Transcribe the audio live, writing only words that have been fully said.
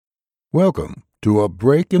Welcome to a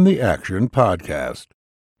Break in the Action podcast.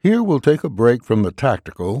 Here we'll take a break from the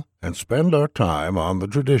tactical and spend our time on the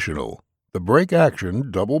traditional, the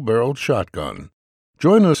break-action double-barreled shotgun.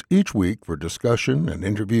 Join us each week for discussion and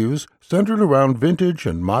interviews centered around vintage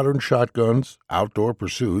and modern shotguns, outdoor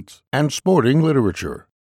pursuits, and sporting literature.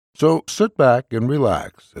 So sit back and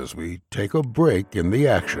relax as we take a break in the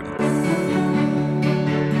action.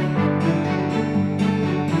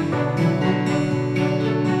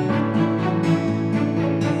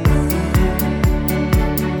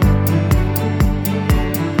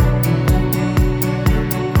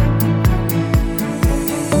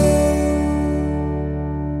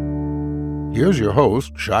 Here's your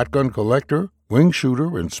host, shotgun collector, wing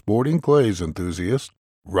shooter, and sporting clays enthusiast,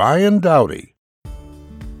 Ryan Dowdy.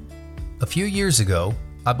 A few years ago,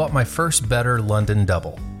 I bought my first better London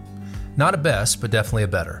double. Not a best, but definitely a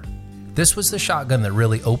better. This was the shotgun that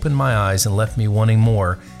really opened my eyes and left me wanting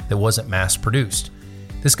more that wasn't mass-produced.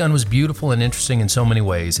 This gun was beautiful and interesting in so many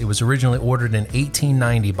ways. It was originally ordered in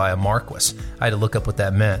 1890 by a Marquis. I had to look up what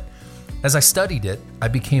that meant. As I studied it, I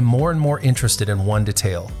became more and more interested in one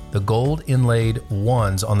detail, the gold inlaid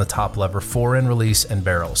ones on the top lever, fore-end release, and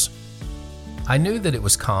barrels. I knew that it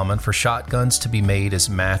was common for shotguns to be made as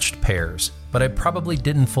matched pairs, but I probably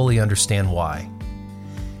didn't fully understand why.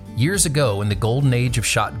 Years ago, in the golden age of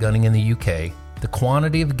shotgunning in the UK, the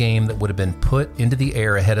quantity of game that would have been put into the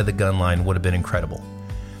air ahead of the gun line would have been incredible.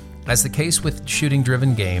 As the case with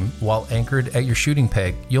shooting-driven game, while anchored at your shooting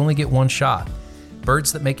peg, you only get one shot.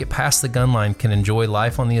 Birds that make it past the gun line can enjoy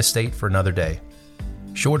life on the estate for another day.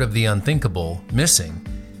 Short of the unthinkable, missing,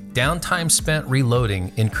 downtime spent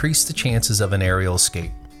reloading increased the chances of an aerial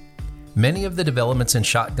escape. Many of the developments in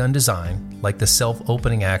shotgun design, like the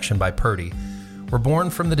self-opening action by Purdy, were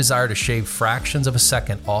born from the desire to shave fractions of a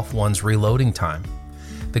second off one's reloading time.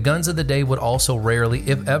 The guns of the day would also rarely,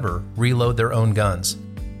 if ever, reload their own guns.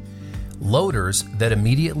 Loaders that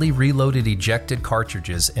immediately reloaded ejected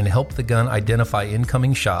cartridges and helped the gun identify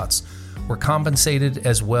incoming shots were compensated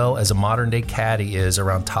as well as a modern-day caddy is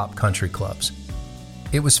around top country clubs.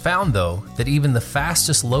 It was found, though, that even the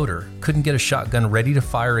fastest loader couldn't get a shotgun ready to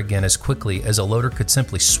fire again as quickly as a loader could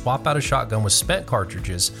simply swap out a shotgun with spent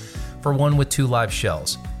cartridges for one with 2 live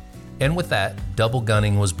shells. And with that, double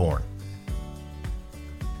gunning was born.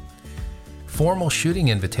 Formal shooting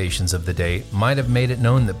invitations of the day might have made it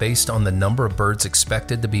known that based on the number of birds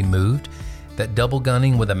expected to be moved, that double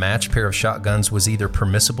gunning with a matched pair of shotguns was either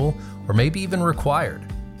permissible or maybe even required.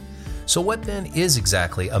 So what then is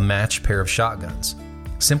exactly a matched pair of shotguns?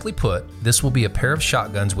 Simply put, this will be a pair of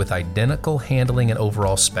shotguns with identical handling and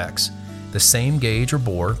overall specs, the same gauge or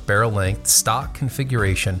bore, barrel length, stock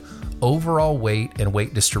configuration, overall weight and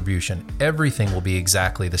weight distribution. Everything will be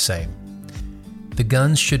exactly the same. The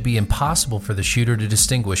guns should be impossible for the shooter to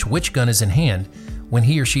distinguish which gun is in hand when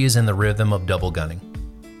he or she is in the rhythm of double gunning.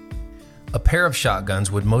 A pair of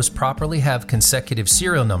shotguns would most properly have consecutive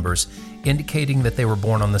serial numbers indicating that they were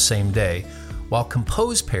born on the same day, while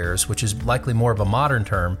composed pairs, which is likely more of a modern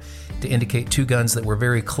term, to indicate 2 guns that were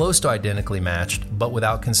very close to identically matched but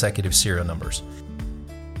without consecutive serial numbers.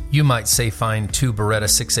 You might say find 2 Beretta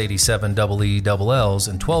 687 EE/LLs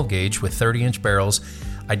and 12 gauge with 30-inch barrels,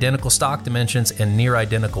 identical stock dimensions, and near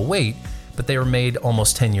identical weight, but they were made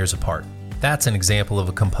almost 10 years apart. That's an example of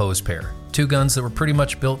a composed pair. 2 guns that were pretty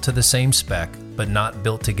much built to the same spec, but not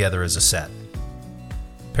built together as a set.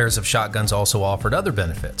 Pairs of shotguns also offered other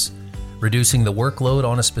benefits, reducing the workload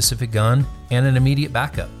on a specific gun and an immediate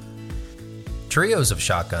backup. Trios of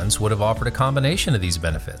shotguns would have offered a combination of these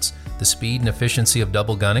benefits, the speed and efficiency of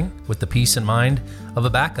double gunning with the peace and mind of a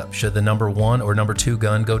backup should the number 1 or number 2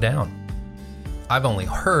 gun go down. I've only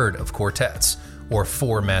heard of quartets, or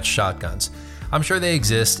 4 matched shotguns. I'm sure they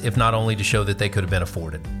exist, if not only to show that they could have been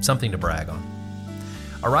afforded, something to brag on.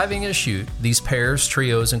 Arriving at a shoot, these pairs,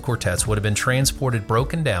 trios, and quartets would have been transported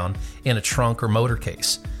broken down in a trunk or motor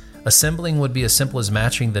case. Assembling would be as simple as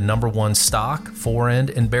matching the number 1 stock, fore-end,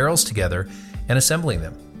 and barrels together and assembling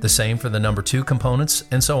them. The same for the number 2 components,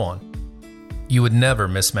 and so on. You would never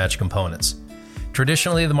mismatch components.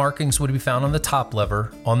 Traditionally, the markings would be found on the top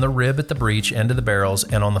lever, on the rib at the breech end of the barrels,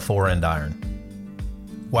 and on the fore-end iron.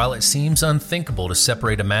 While it seems unthinkable to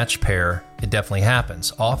separate a matched pair, it definitely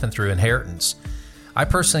happens, often through inheritance. I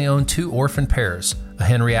personally own 2 orphan pairs, a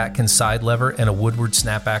Henry Atkins side lever and a Woodward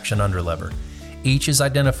snap-action underlever. Each is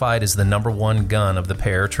identified as the number 1 gun of the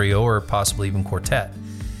pair, trio, or possibly even quartet.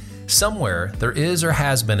 Somewhere, there is or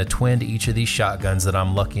has been a twin to each of these shotguns that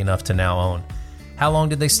I'm lucky enough to now own. How long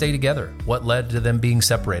did they stay together? What led to them being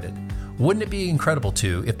separated? Wouldn't it be incredible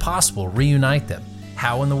to, if possible, reunite them?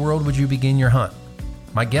 How in the world would you begin your hunt?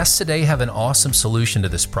 My guests today have an awesome solution to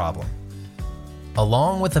this problem.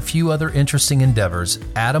 Along with a few other interesting endeavors,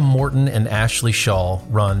 Adam Morton and Ashley Shaw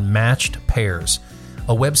run Matched Pairs,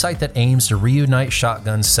 a website that aims to reunite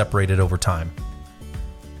shotguns separated over time.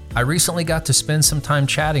 I recently got to spend some time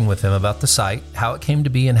chatting with them about the site, how it came to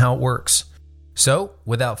be, and how it works. So,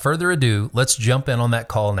 without further ado, let's jump in on that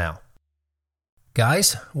call now.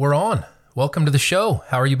 Guys, we're on. Welcome to the show.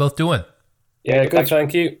 How are you both doing? Yeah, good,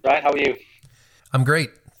 thank you. Ryan, how are you? I'm great.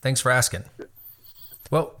 Thanks for asking.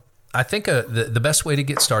 Well, I think the best way to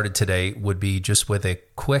get started today would be just with a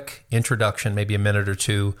quick introduction, maybe a minute or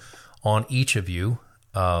two on each of you.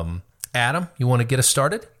 Adam, you want to get us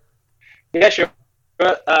started? Yeah, sure.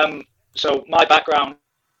 So my background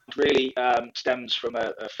really stems from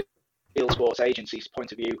a field sports agency's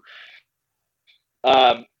point of view.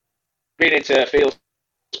 Been into field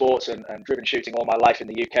sports and driven shooting all my life in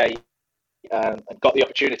the UK, and got the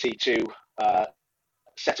opportunity to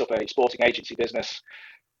set up a sporting agency business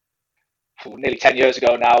nearly 10 years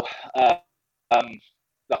ago now.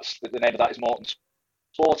 That's the name of that is Morton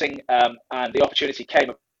Sporting, and the opportunity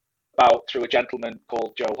came about through a gentleman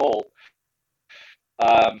called Joe Hall,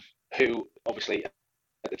 who obviously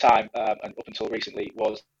at the time and up until recently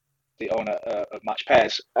was the owner of Matched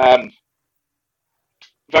Pairs.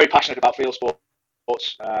 Very passionate about field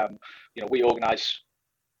sports. We organise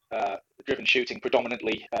driven shooting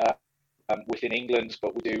predominantly within England,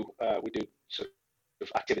 but we do sort of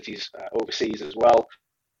activities overseas as well.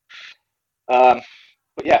 But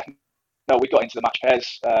yeah, no, we got into the Matched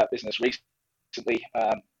Pairs business recently.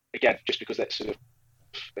 Again, just because it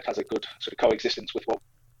has a good sort of coexistence with what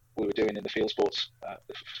we were doing in the field sports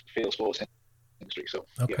industry. So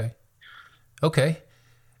Okay.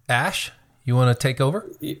 Ash, you want to take over?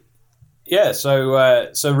 Yeah.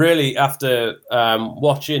 So really, after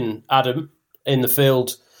watching Adam in the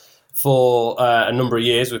field for a number of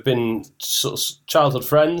years, we've been sort of childhood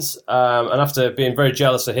friends, and after being very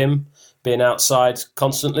jealous of him being outside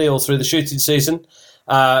constantly all through the shooting season,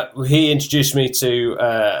 he introduced me to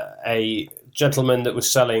a gentleman that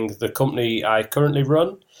was selling the company I currently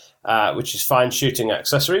run, which is Fine Shooting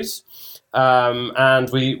Accessories. And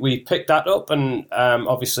we picked that up, and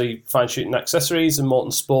obviously Fine Shooting Accessories and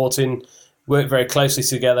Morton Sporting work very closely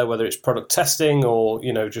together, whether it's product testing or,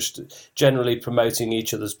 just generally promoting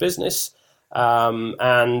each other's business.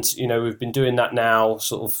 And, we've been doing that now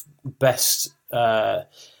sort of best.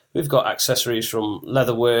 We've got accessories from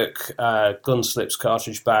leatherwork, gun slips,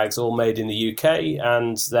 cartridge bags, all made in the UK,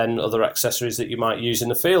 and then other accessories that you might use in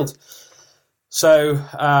the field. So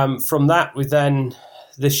from that, we then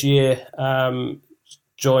this year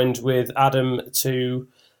joined with Adam to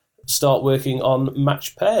start working on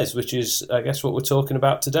Matched Pairs, which is, I guess, what we're talking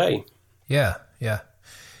about today. Yeah.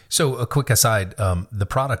 So a quick aside, the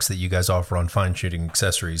products that you guys offer on Fine Shooting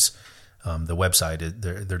Accessories, the website,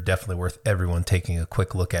 they're definitely worth everyone taking a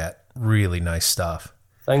quick look at. Really nice stuff.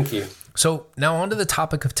 Thank you. So now on to the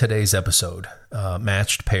topic of today's episode,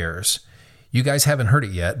 Matched Pairs. You guys haven't heard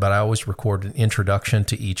it yet, but I always record an introduction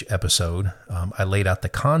to each episode. I laid out the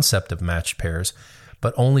concept of Matched Pairs,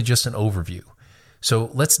 but only just an overview.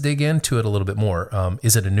 So let's dig into it a little bit more.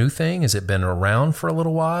 Is it a new thing? Has it been around for a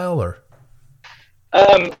little while, or?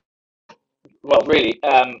 Well, really,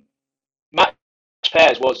 Matched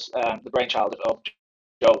Pairs was the brainchild of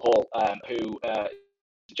Joe Hall, who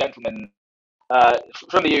is a gentleman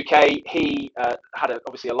from the UK. He had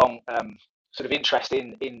obviously a long sort of interest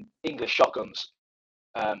in English shotguns,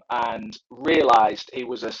 and realised he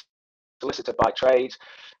was a solicitor by trade.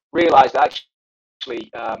 Realised that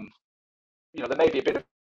actually, there may be a bit of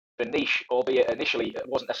a niche, albeit initially it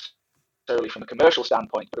wasn't necessarily from a commercial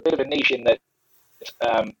standpoint, but a bit of a niche in that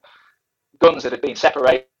guns that had been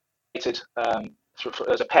separated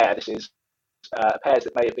as a pair. This is pairs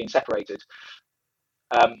that may have been separated.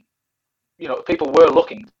 People were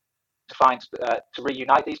looking to find to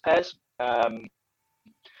reunite these pairs, and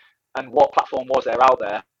what platform was there out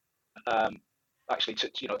there actually to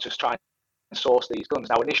just try and source these guns.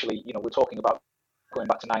 Now, initially, we're talking about going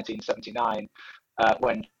back to 1979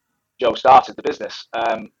 when Joe started the business.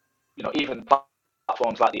 Even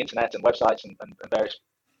platforms like the internet and websites and various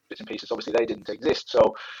bits and pieces, obviously they didn't exist.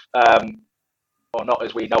 So, or not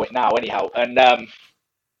as we know it now, anyhow. And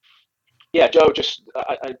Joe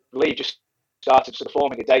I believe just started sort of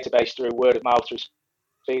forming a database through word of mouth, through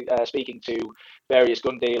speaking to various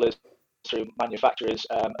gun dealers, through manufacturers,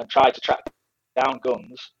 and tried to track down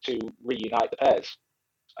guns to reunite the pairs,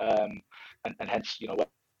 and hence where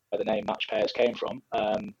the name Matched Pairs came from.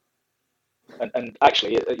 And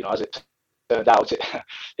actually, as it turned out,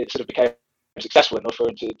 it sort of became successful enough for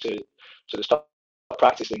him to sort of stop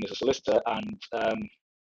practicing as a solicitor and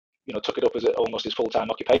took it up as almost his full-time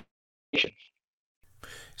occupation.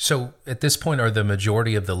 So at this point, are the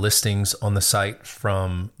majority of the listings on the site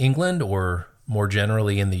from England or more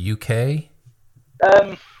generally in the UK?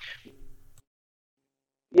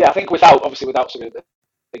 Yeah, I think without sort of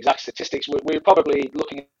exact statistics, we're probably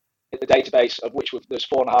looking at the database of which there's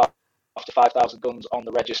 4,500 to 5,000 guns on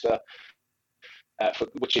the register,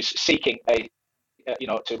 which is seeking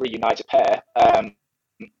to reunite a pair.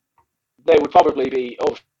 There would probably be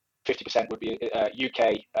over 50% would be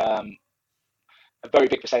UK. A very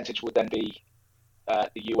big percentage would then be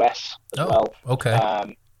the US as well. Okay.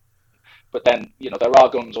 But then there are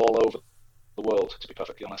guns all over the world. To be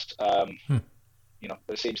perfectly honest, there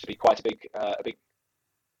seems to be quite a big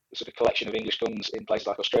sort of collection of English guns in places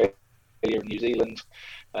like Australia and New Zealand,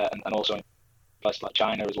 and also in places like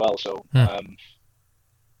China as well. So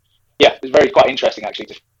it's quite interesting actually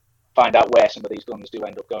to find out where some of these guns do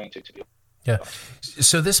end up going to be honest.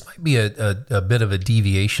 So this might be a bit of a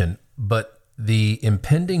deviation, but the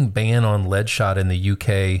impending ban on lead shot in the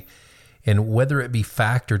UK, and whether it be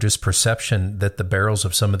fact or just perception that the barrels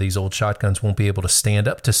of some of these old shotguns won't be able to stand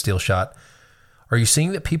up to steel shot, are you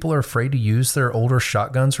seeing that people are afraid to use their older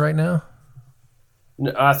shotguns right now?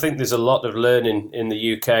 I think there's a lot of learning in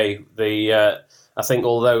the UK. I think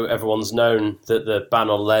although everyone's known that the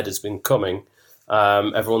ban on lead has been coming,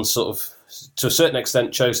 everyone sort of, to a certain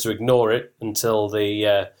extent, chose to ignore it until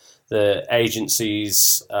the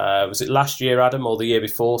agencies, was it last year, Adam, or the year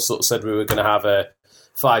before, sort of said we were going to have a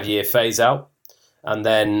 5-year phase out. And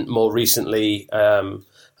then more recently, a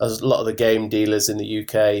lot of the game dealers in the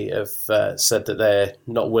UK have said that they're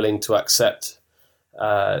not willing to accept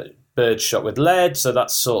birds shot with lead. So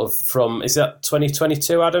that's sort of from, is that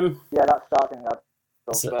 2022, Adam? Yeah, that's starting at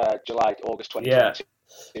July, August 2022.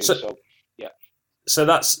 Yeah. So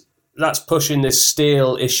that's pushing this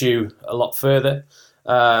steel issue a lot further.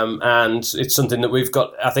 And it's something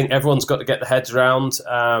that I think everyone's got to get their heads around.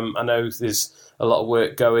 I know there's a lot of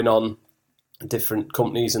work going on, different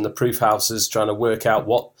companies and the proof houses trying to work out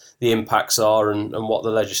what the impacts are and what the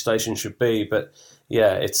legislation should be. But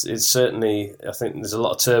yeah, it's certainly, I think there's a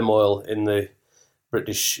lot of turmoil in the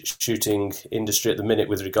British shooting industry at the minute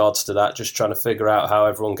with regards to that, just trying to figure out how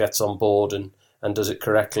everyone gets on board and does it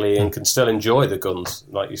correctly and can still enjoy the guns,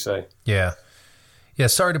 like you say. Yeah. Yeah,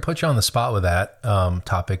 sorry to put you on the spot with that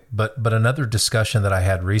topic, but another discussion that I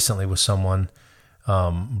had recently with someone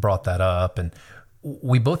brought that up, and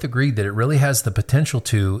we both agreed that it really has the potential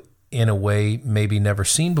to, in a way maybe never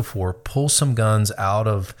seen before, pull some guns out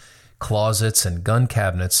of closets and gun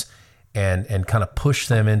cabinets and kind of push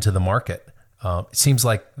them into the market. It seems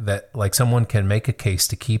like someone can make a case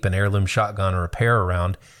to keep an heirloom shotgun or a pair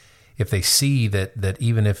around if they see that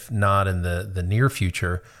even if not in the near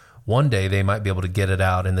future, one day they might be able to get it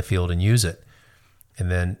out in the field and use it.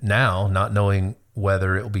 And then now, not knowing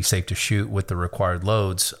whether it will be safe to shoot with the required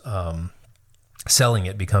loads, selling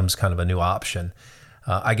it becomes kind of a new option.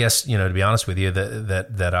 I guess, to be honest with you,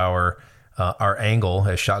 that our angle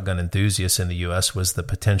as shotgun enthusiasts in the U.S. was the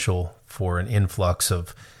potential for an influx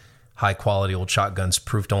of high quality old shotguns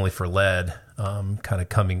proofed only for lead, kind of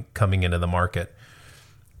coming into the market.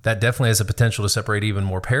 That definitely has a potential to separate even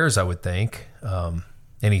more pairs, I would think.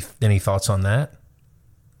 Any thoughts on that?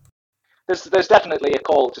 There's definitely a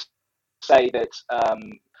call to say that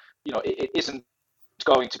it isn't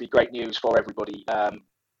going to be great news for everybody. Long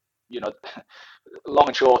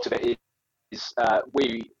and short of it is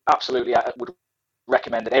we absolutely would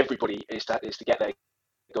recommend that everybody is to get their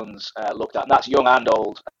guns looked at, and that's young and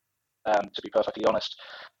old. To be perfectly honest,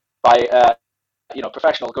 by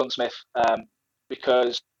professional gunsmith,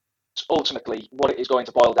 because ultimately what it is going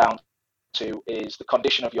to boil down to is the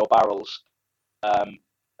condition of your barrels.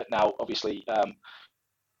 Now, obviously,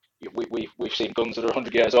 we've seen guns that are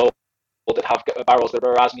 100 years old that have barrels that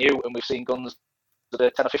are as new, and we've seen guns that are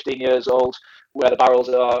 10 or 15 years old where the barrels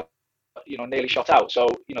are, nearly shot out. So,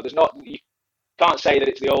 there's not, you can't say that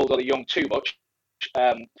it's the old or the young too much,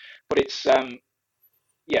 but it's,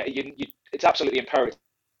 it's absolutely imperative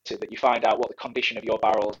that you find out what the condition of your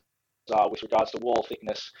barrels are with regards to wall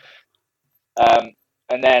thickness.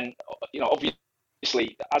 And then,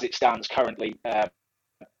 obviously, as it stands currently, a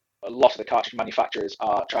lot of the cartridge manufacturers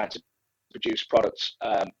are trying to produce products,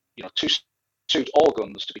 to suit all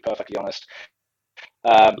guns, to be perfectly honest.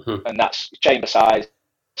 And that's chamber size,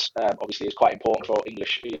 obviously, is quite important for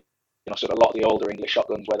English, sort of a lot of the older English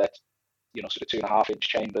shotguns where they're, sort of 2.5-inch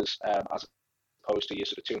chambers, as opposed to your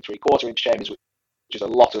sort of 2 3/4-inch chambers, which is a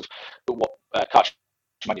lot of what cartridge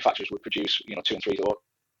manufacturers would produce, 2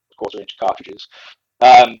 3/4-inch cartridges.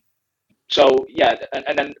 So yeah,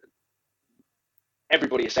 and then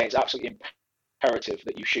everybody is saying it's absolutely imperative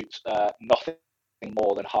that you shoot nothing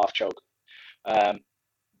more than half choke,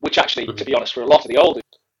 which actually, to be honest, for a lot of the older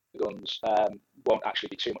guns, won't actually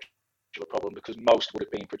be too much of a problem, because most would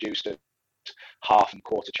have been produced at half and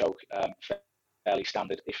quarter choke, fairly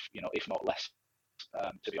standard, if not less,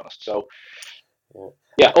 to be honest. So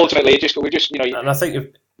yeah, ultimately, we just and I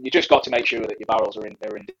think you just got to make sure that your barrels are in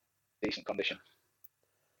decent condition.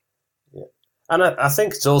 Yeah. And I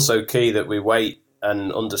think it's also key that we wait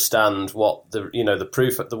and understand what the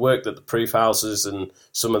work that the proof houses and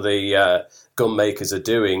some of the gun makers are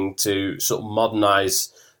doing to sort of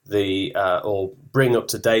modernise or bring up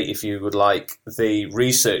to date, if you would like, the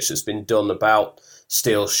research that's been done about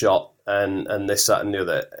steel shot and this, that, and the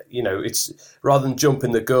other. It's rather than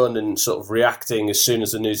jumping the gun and sort of reacting as soon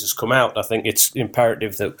as the news has come out. I think it's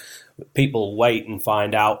imperative that people wait and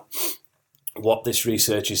find out what this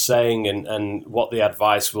research is saying and what the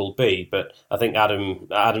advice will be. But I think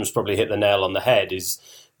Adam's probably hit the nail on the head, is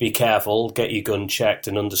be careful, get your gun checked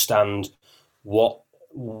and understand what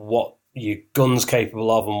your gun's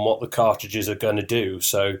capable of and what the cartridges are going to do.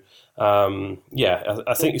 So, I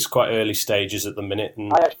think it's quite early stages at the minute.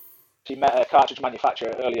 And I actually met a cartridge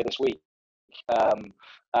manufacturer earlier this week,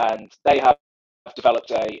 and they have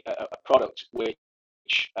developed a product which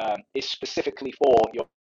is specifically for your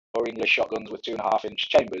English shotguns with 2.5-inch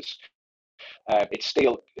chambers. It's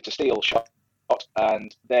a steel shot,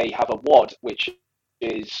 and they have a wad which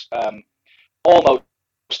is almost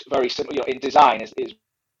very similar in design. Is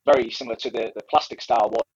very similar to the plastic style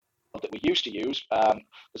wad that we used to use.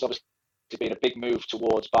 There's obviously been a big move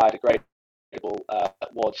towards biodegradable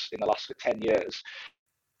wads in the last 10 years.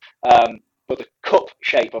 But the cup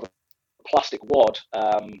shape of a plastic wad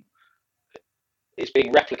is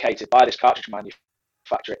being replicated by this cartridge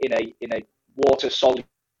manufacturer in a water soluble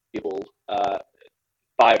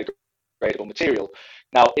biodegradable material.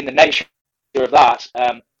 Now, in the nature of that,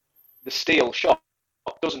 the steel shot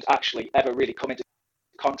doesn't actually ever really come into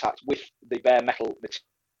contact with the bare metal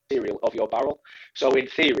material of your barrel. So in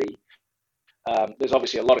theory, there's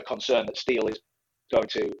obviously a lot of concern that steel is going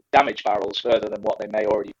to damage barrels further than what they may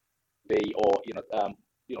already be, or even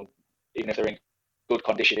if they're in good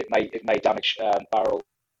condition, it may damage barrels.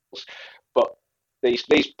 But these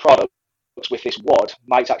products with this wad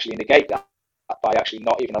might actually negate that by actually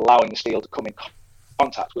not even allowing the steel to come in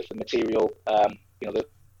contact with the material, the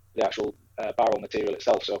actual barrel material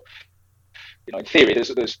itself. So, in theory,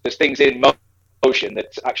 there's things in motion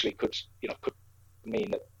that actually could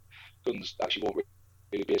mean that guns actually won't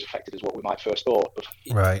really be as effective as what we might first thought. But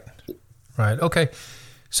Right. Okay.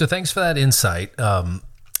 So thanks for that insight.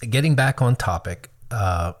 Getting back on topic,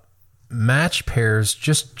 match pairs,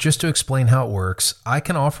 just to explain how it works, I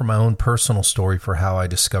can offer my own personal story for how I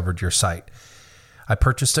discovered your site. I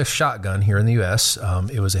purchased a shotgun here in the U.S.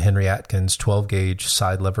 It was a Henry Atkins 12-gauge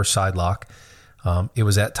side lever side lock. It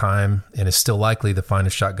was at time, and is still likely, the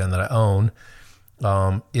finest shotgun that I own.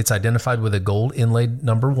 It's identified with a gold inlaid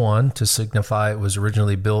number 1 to signify it was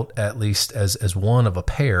originally built at least as one of a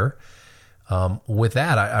pair. With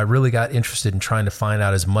that, I really got interested in trying to find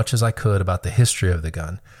out as much as I could about the history of the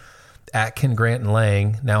gun. Atkin, Grant, and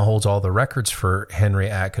Lang now holds all the records for Henry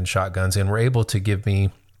Atkin shotguns, and were able to give me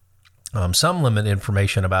some limited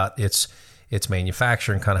information about its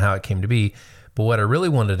manufacture and kind of how it came to be. But what I really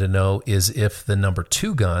wanted to know is if the number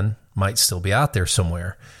 2 gun might still be out there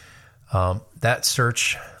somewhere. That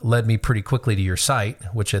search led me pretty quickly to your site,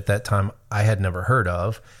 which at that time I had never heard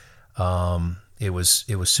of. It was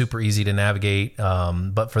super easy to navigate,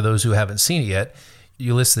 but for those who haven't seen it yet,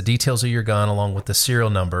 you list the details of your gun along with the serial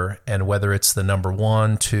number and whether it's the number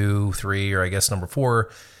 1, 2, 3, or I guess number 4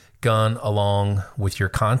 gun, along with your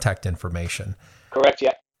contact information. Correct,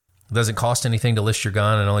 yeah. It doesn't cost anything to list your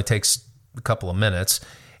gun. It only takes a couple of minutes.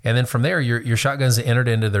 And then from there, your shotgun is entered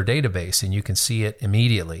into their database, and you can see it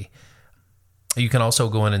immediately. You can also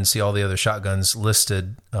go in and see all the other shotguns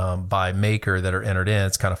listed by maker that are entered in.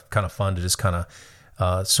 It's kind of fun to just kind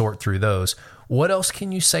of sort through those. What else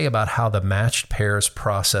can you say about how the matched pairs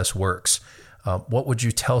process works? What would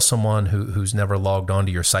you tell someone who's never logged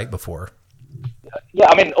onto your site before? Yeah,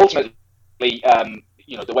 I mean, ultimately,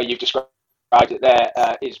 the way you've described it there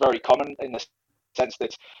is very common in the sense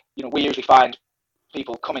that, we usually find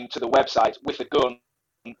people coming to the website with a gun,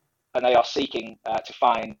 and they are seeking to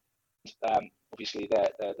find, obviously, their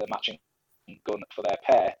matching gun for their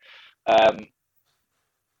pair.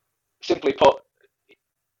 Simply put,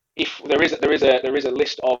 if there is a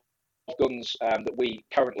list of guns that we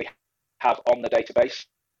currently have on the database,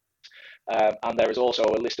 and there is also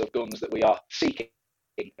a list of guns that we are seeking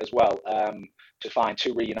as well, to find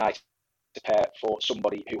to reunite to pair for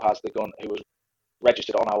somebody who has the gun who was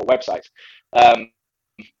registered on our website. Um,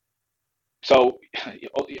 so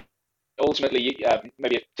ultimately,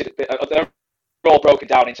 maybe they're all broken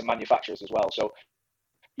down into manufacturers as well. So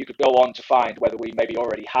you could go on to find whether we maybe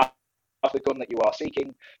already have the gun that you are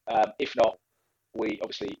seeking. If not, we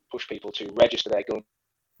obviously push people to register their guns,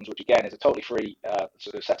 which again is a totally free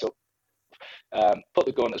sort of setup. Put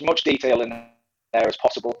the gun as much detail in there as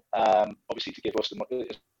possible, obviously to give us as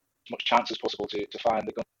much chance as possible to find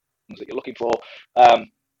the guns that you're looking for. And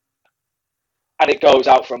it goes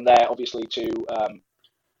out from there, obviously, to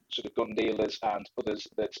sort of gun dealers and others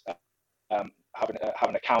that have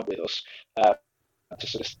an account with us to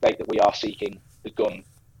sort of state that we are seeking the gun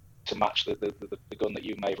to match the gun that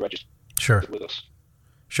you may have registered with us.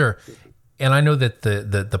 Sure. And I know that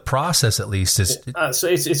the process, at least, is... So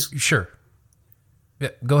it's Sure. Yeah,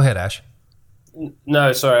 go ahead, Ash.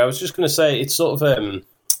 No, sorry. I was just going to say it's sort of...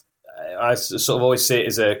 I sort of always see it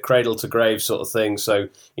as a cradle-to-grave sort of thing. So,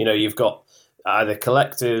 you've got either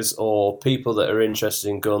collectors or people that are interested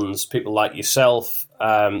in guns, people like yourself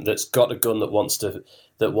that's got a gun that wants to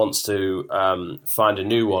find a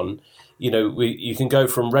new one. You can go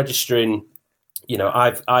from registering.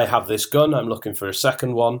 I have this gun. I'm looking for a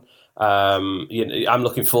second one. I'm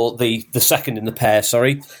looking for the second in the pair.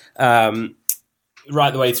 Sorry.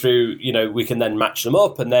 Right the way through, we can then match them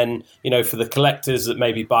up. And then, for the collectors that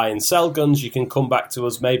maybe buy and sell guns, you can come back to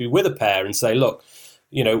us maybe with a pair and say, look,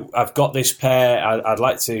 I've got this pair. I'd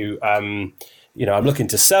like to, I'm looking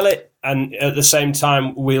to sell it. And at the same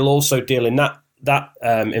time, we'll also deal in that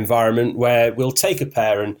environment where we'll take a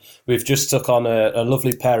pair, and we've just took on a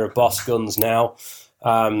lovely pair of Boss guns now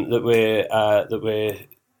that we're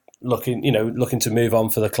looking to move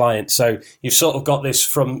on for the client. So you've sort of got this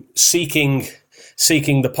from seeking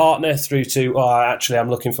the partner through to, actually, I'm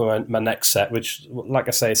looking for my next set, which, like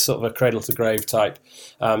I say, is sort of a cradle to grave type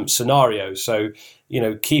scenario. So,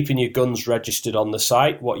 keeping your guns registered on the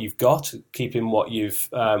site, what you've got, keeping what you're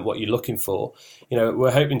looking for.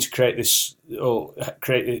 We're hoping to create this or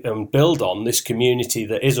create and build on this community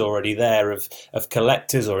that is already there of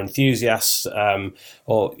collectors or enthusiasts,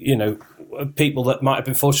 or people that might have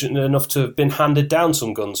been fortunate enough to have been handed down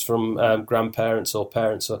some guns from grandparents or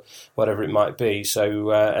parents or whatever it might be. So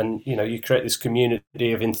you create this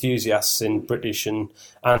community of enthusiasts in British and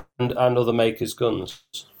other makers' guns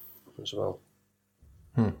as well.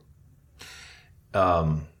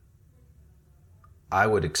 I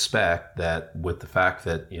would expect that with the fact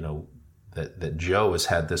that that Joe has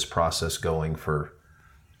had this process going for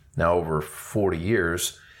now over 40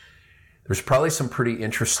 years, there's probably some pretty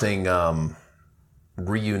interesting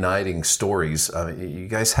reuniting stories. You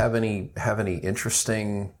guys have any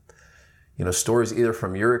interesting stories either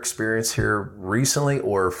from your experience here recently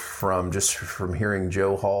or from hearing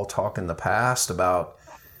Joe Hall talk in the past about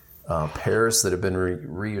pairs that have been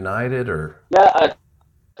reunited? Or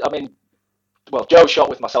Joe shot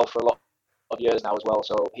with myself for a lot of years now as well,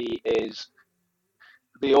 so he is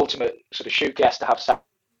the ultimate sort of shoot guest to have sat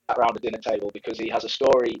around a dinner table, because he has a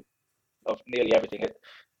story of nearly everything.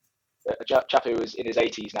 A chap who is in his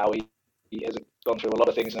 80s now, he has gone through a lot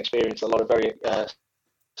of things and experienced a lot of very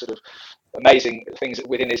sort of amazing things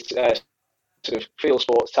within his sort of field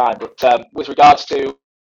sports time. But with regards to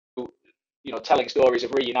telling stories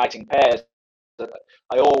of reuniting pairs,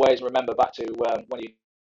 I always remember back to when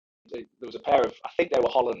there was a pair of, I think they were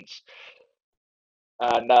Hollands,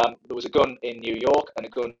 and there was a gun in New York and a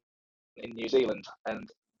gun in New Zealand, and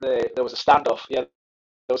there was a standoff. Yeah,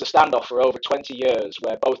 there was a standoff for over 20 years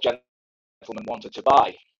where both gentlemen wanted to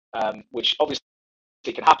buy, which obviously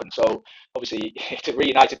can happen. So obviously, to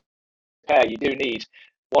reunite a pair, you do need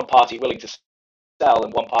one party willing to sell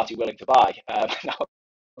and one party willing to buy. Now,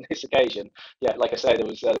 on this occasion, like I say, there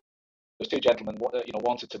was two gentlemen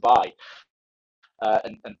wanted to buy,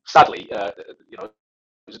 and sadly,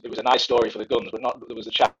 it was a nice story for the guns, but there was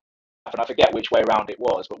a chap, and I forget which way around it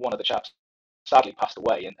was, but one of the chaps sadly passed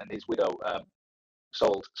away, and his widow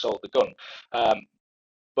sold the gun.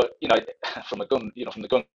 But from the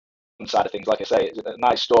gun side of things, like I say, it's a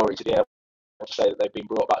nice story to be able to say that they've been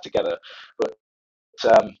brought back together. But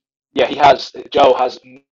Joe has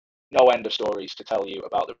no end of stories to tell you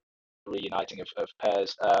about the reuniting of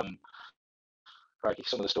pairs.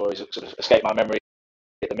 Some of the stories sort of escape my memory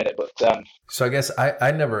at the minute, but so I guess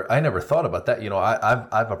I never thought about that.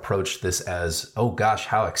 I've approached this as, oh gosh,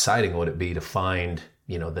 how exciting would it be to find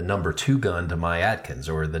the number 2 gun to my Atkins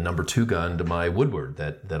or the number 2 gun to my Woodward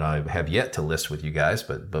that I have yet to list with you guys,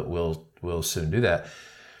 but we'll soon do that.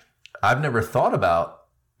 I've never thought about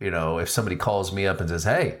if somebody calls me up and says,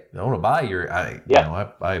 "Hey, I want to buy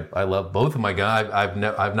I love both of my guys. I've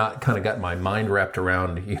not kind of got my mind wrapped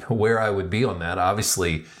around, where I would be on that.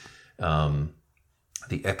 Obviously,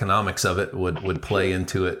 the economics of it would play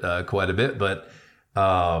into it quite a bit, but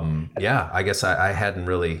I guess I hadn't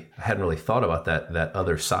really thought about that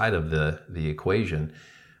other side of the equation.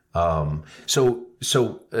 So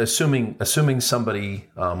assuming somebody,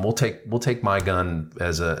 we'll take my gun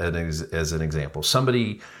as an example.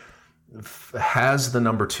 Somebody has the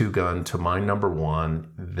number 2 gun to my number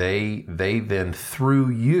 1. They then through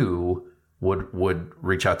you would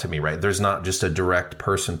reach out to me, right? There's not just a direct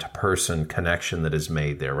person to person connection that is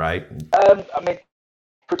made there, right?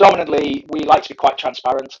 Predominantly we like to be quite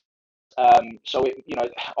transparent. So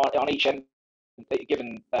on each end,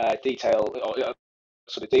 given detail or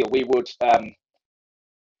sort of deal, we would,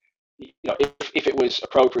 if it was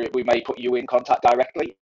appropriate, we may put you in contact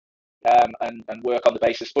directly, and work on the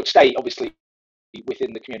basis, but stay obviously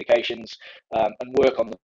within the communications, and work on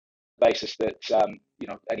the basis that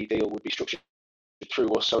any deal would be structured through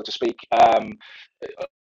us, so to speak.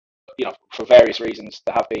 For various reasons,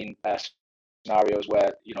 there have been scenarios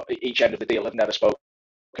where each end of the deal have never spoken,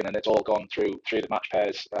 and it's all gone through the match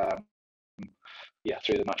pairs.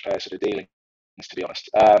 Through the match pairs sort of dealings, to be honest.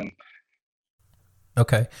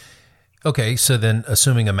 Okay. So then,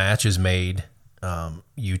 assuming a match is made,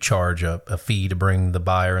 you charge a fee to bring the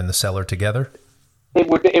buyer and the seller together? It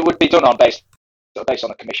would be done based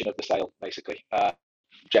on a commission of the sale, basically.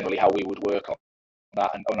 Generally, how we would work on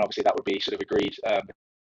that, and obviously that would be sort of agreed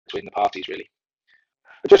between the parties, really.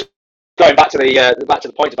 But just going back to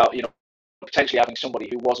the point about potentially having somebody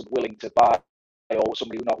who wasn't willing to buy or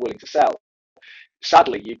somebody who's not willing to sell.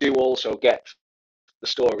 Sadly, you do also get the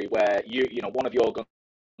story where one of your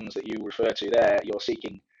guns that you refer to there, you're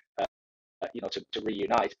seeking to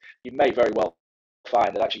reunite. You may very well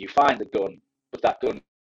find that actually you find the gun, but that gun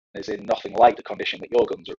is in nothing like the condition that your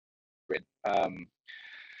guns are in.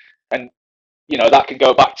 And that can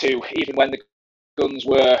go back to even when the guns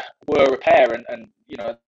were a pair, and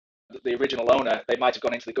the original owner, they might have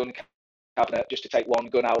gone into the gun cabinet just to take one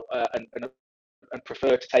gun out, and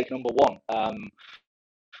prefer to take number 1,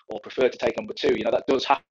 or prefer to take number 2. That does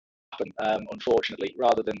happen, unfortunately,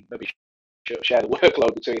 rather than maybe share the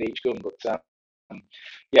workload between each gun. But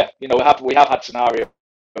we have had scenarios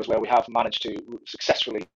where we have managed to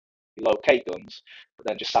successfully locate guns, but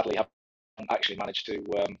then just sadly haven't actually managed to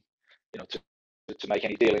to make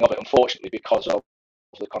any dealing of it, unfortunately, because of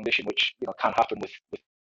the condition, which can happen with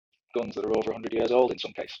guns that are over 100 years old in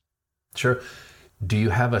some cases. Sure. Do you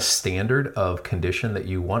have a standard of condition that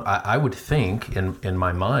you want? I would think in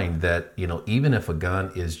my mind that even if a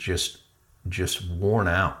gun is just worn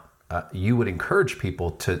out, you would encourage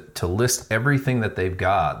people to list everything that they've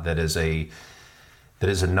got that is a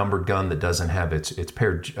numbered gun that doesn't have its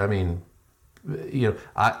paired. I mean,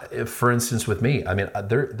 for instance, with me, I mean,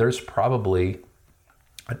 there's probably,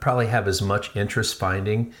 I'd probably have as much interest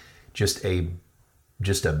finding just a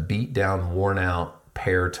beat down, worn out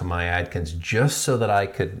pair to my Adkins, just so that I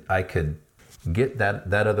could get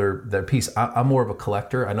that piece. I'm more of a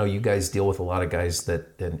collector. I know you guys deal with a lot of guys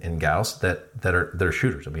and gals that are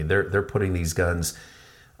shooters. I mean, they're putting these guns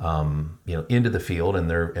into the field, and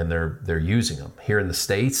they're using them. Here in the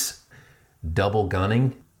States, double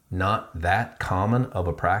gunning, not that common of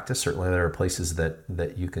a practice. Certainly there are places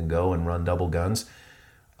that you can go and run double guns.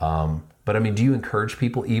 But I mean, do you encourage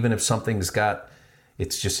people, even if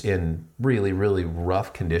it's just in really, really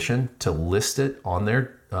rough condition, to list it on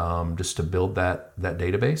there, just to build that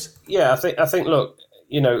database? Yeah, I think look,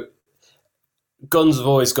 guns have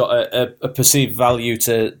always got a perceived value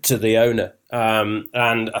to the owner.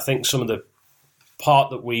 And I think some of the part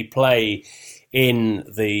that we play in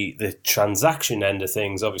the transaction end of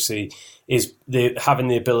things, obviously, is having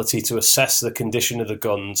the ability to assess the condition of the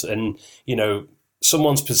guns. And,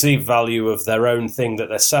 someone's perceived value of their own thing that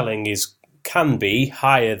they're selling can be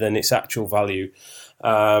higher than its actual value,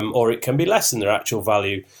 or it can be less than their actual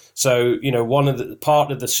value. So, one of the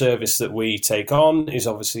part of the service that we take on is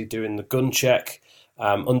obviously doing the gun check,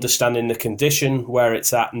 understanding the condition, where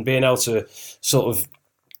it's at, and being able to sort of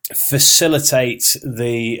facilitate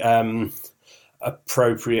the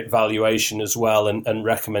appropriate valuation as well, and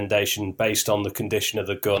recommendation based on the condition of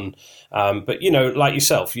the gun. But like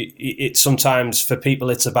yourself, it's sometimes for people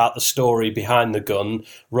it's about the story behind the gun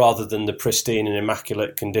rather than the pristine and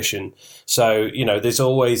immaculate condition. So there's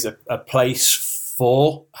always a place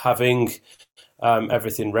for having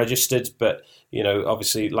everything registered, but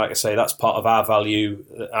obviously, like I say, that's part of our value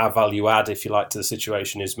add, if you like, to the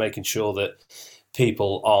situation, is making sure that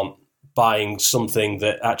people aren't buying something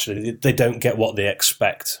that actually they don't get what they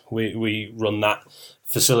expect. We run that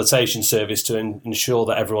facilitation service to ensure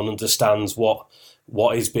that everyone understands what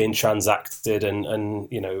is being transacted and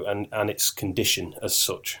its condition as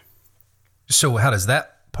such. So how does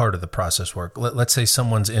that part of the process work? Let's say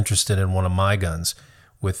someone's interested in one of my guns.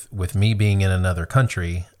 With me being in another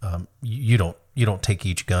country, you don't take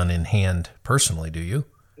each gun in hand personally, do you?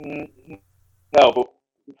 No, but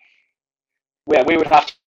we would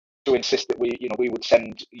have to insist that we would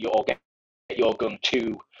send get your gun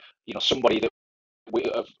to somebody that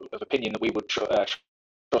of opinion that we would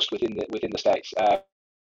trust within the states,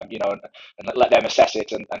 and let them assess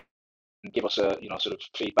it and give us a sort of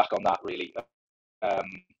feedback on that really.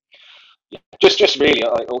 Just really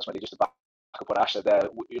ultimately just to back up what Ash said there,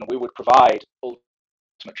 we would provide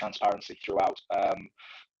ultimate transparency throughout.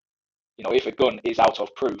 If a gun is out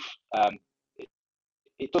of proof,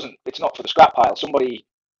 it's not for the scrap pile. Somebody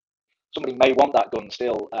may want that gun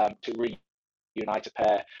still to reunite a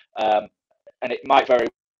pair, and it might very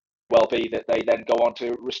well be that they then go on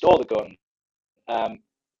to restore the gun.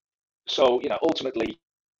 So ultimately,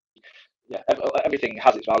 everything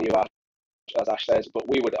has its value, as Ash says, but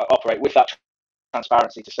we would operate with that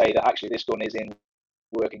transparency to say that actually this gun is in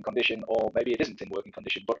working condition, or maybe it isn't in working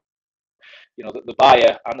condition, but the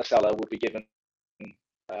buyer and the seller would be given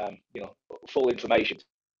full information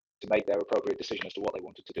to make their appropriate decision as to what they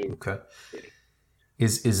wanted to do. Okay. Really.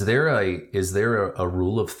 Is there a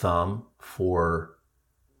rule of thumb for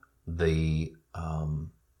the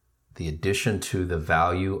addition to the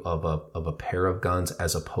value of a pair of guns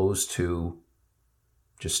as opposed to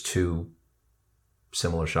just two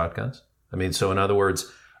similar shotguns? I mean, so in other words,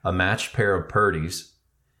 a matched pair of Purdy's,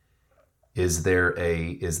 is there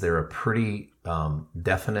a pretty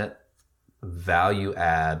definite value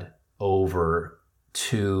add over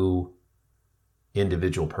two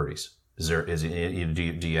individual Purdy's? Do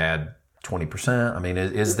you add 20%? I mean,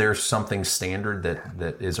 is there something standard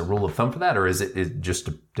that is a rule of thumb for that, or is it just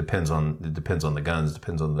depends on the guns,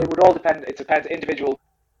 depends on the... It would all depend. It depends individual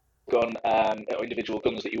gun or individual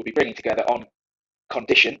guns that you will be bringing together on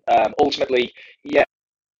condition. Ultimately, yes,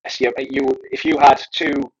 if you had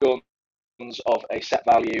two guns of a set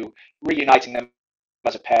value, reuniting them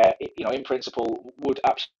as a pair, in principle, would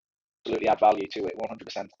absolutely add value to it,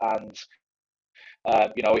 100%. And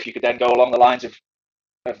if you could then go along the lines of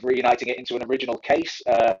reuniting it into an original case,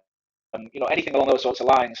 anything along those sorts of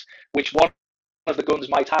lines, which one of the guns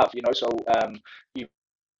might have, so you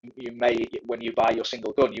may, when you buy your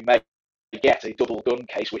single gun, you may get a double gun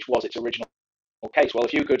case, which was its original case. Well,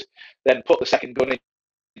 if you could then put the second gun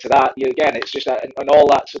into that, again, it's just that, and all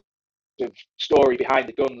that sort of story behind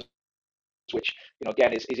the guns, which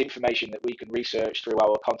again is information that we can research through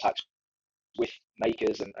our contacts with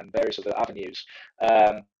makers and various other avenues.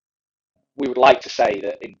 We would like to say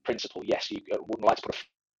that in principle, yes, you wouldn't like to put a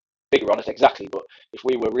figure on it exactly, but if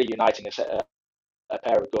we were reuniting a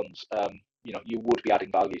pair of guns, you would be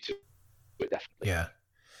adding value to it, definitely. Yeah.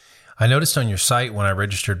 I noticed on your site when I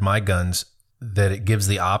registered my guns that it gives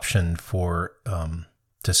the option for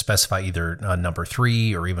to specify either a number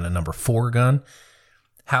 3 or even a number 4 gun.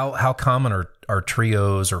 How common are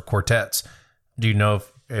trios or quartets? Do you know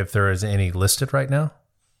if there is any listed right now?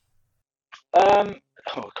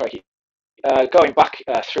 Crikey. Going back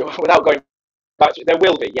through, without going back, there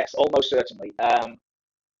will be, yes, almost certainly. And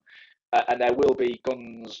there will be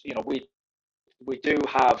guns, we do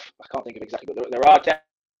have, I can't think of exactly, but there are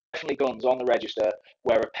definitely guns on the register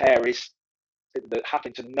where a pair is, that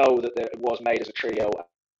happen to know that it was made as a trio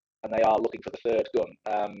and they are looking for the third gun.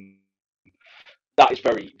 That is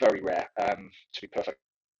very, very rare, to be perfectly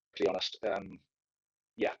honest.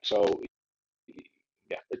 So,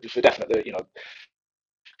 for definite,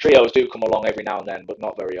 trios do come along every now and then, but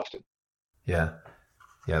not very often. Yeah,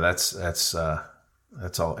 that's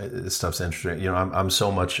all. This stuff's interesting. I'm so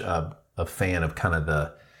much a fan of kind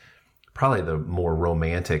of probably the more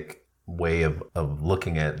romantic way of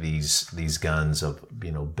looking at these guns of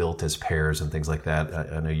built as pairs and things like that.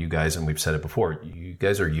 I know you guys, and we've said it before, you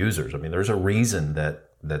guys are users. I mean, there's a reason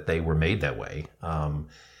that they were made that way.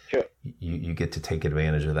 Sure. You get to take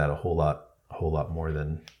advantage of that a whole lot more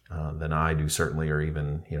than I do, certainly, or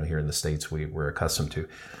even here in the States we're accustomed to.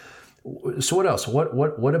 So what else?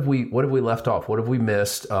 What have we left off? What have we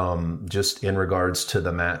missed? Just in regards to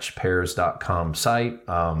the matchpairs.com site.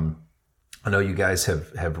 I know you guys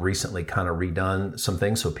have recently kind of redone some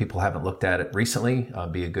things, so people haven't looked at it recently.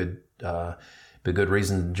 Be a good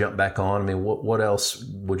reason to jump back on. I mean, what else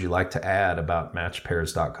would you like to add about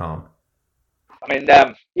matchpairs.com? I mean,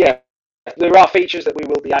 there are features that we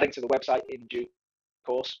will be adding to the website in due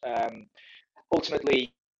course.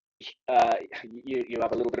 Ultimately, you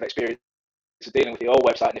have a little bit of experience dealing with your own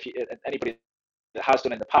website, and if anybody that has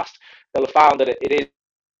done in the past, they'll have found that it is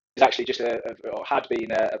actually just or had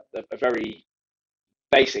been a very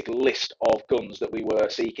basic list of guns that we were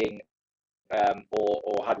seeking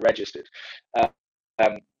or had registered.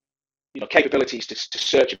 Capabilities to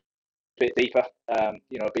search a bit deeper,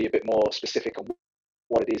 be a bit more specific on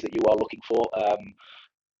what it is that you are looking for,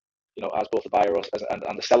 as both the buyer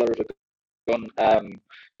and the seller of a gun.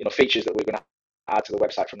 Features that we're going to add to the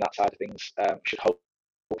website from that side of things should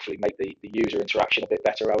hopefully make the user interaction a bit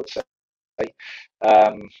better, I would say.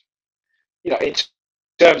 In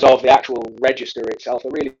terms of the actual register itself,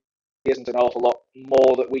 there really isn't an awful lot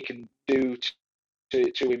more that we can do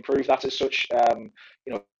to improve that as such.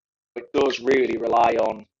 It does really rely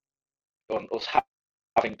on us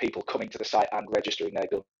having people coming to the site and registering their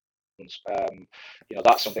guns.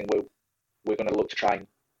 That's something we're going to look to try and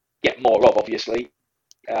get more of, obviously.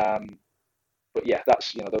 But yeah,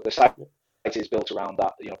 that's the site is built around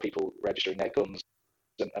that. People registering their guns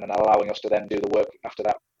and allowing us to then do the work after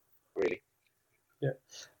that. Really. Yeah,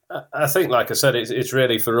 I think, like I said, it's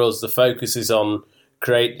really for us. The focus is on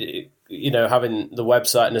having the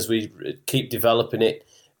website, and as we keep developing it,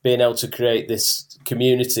 being able to create this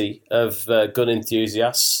community of gun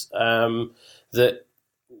enthusiasts that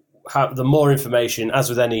have the more information, as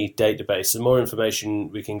with any database, the more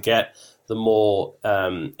information we can get, the more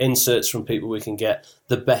inserts from people we can get,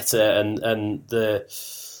 the better and the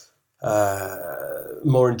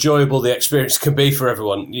more enjoyable the experience can be for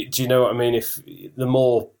everyone. Do you know what I mean? If the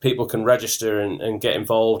more people can register and get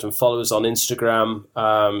involved and follow us on Instagram,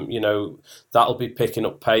 that'll be picking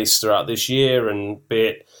up pace throughout this year, and be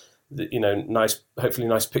it hopefully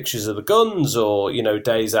nice pictures of the guns, or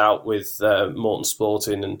days out with Morton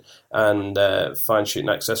Sporting and fine shooting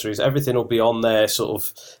accessories. Everything will be on there, sort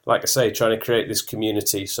of like I say, trying to create this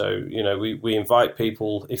community. So we invite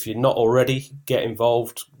people, if you're not already, get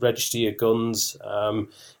involved, register your guns,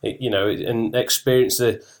 and experience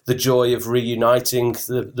the joy of reuniting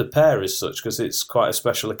the pair as such, because it's quite a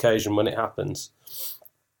special occasion when it happens.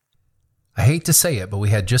 I hate to say it, but we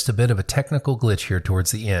had just a bit of a technical glitch here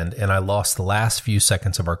towards the end, and I lost the last few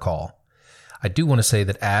seconds of our call. I do want to say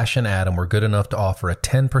that Ash and Adam were good enough to offer a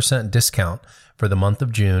 10% discount for the month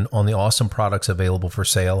of June on the awesome products available for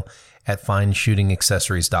sale at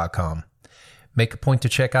fineshootingaccessories.com. Make a point to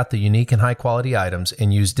check out the unique and high-quality items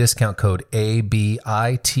and use discount code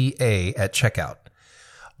ABITA at checkout.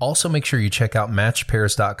 Also, make sure you check out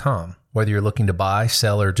matchpairs.com, whether you're looking to buy,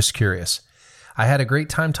 sell, or just curious. I had a great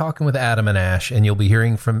time talking with Adam and Ash, and you'll be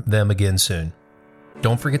hearing from them again soon.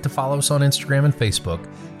 Don't forget to follow us on Instagram and Facebook,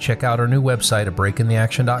 check out our new website at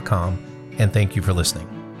breakintheaction.com, and thank you for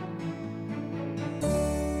listening.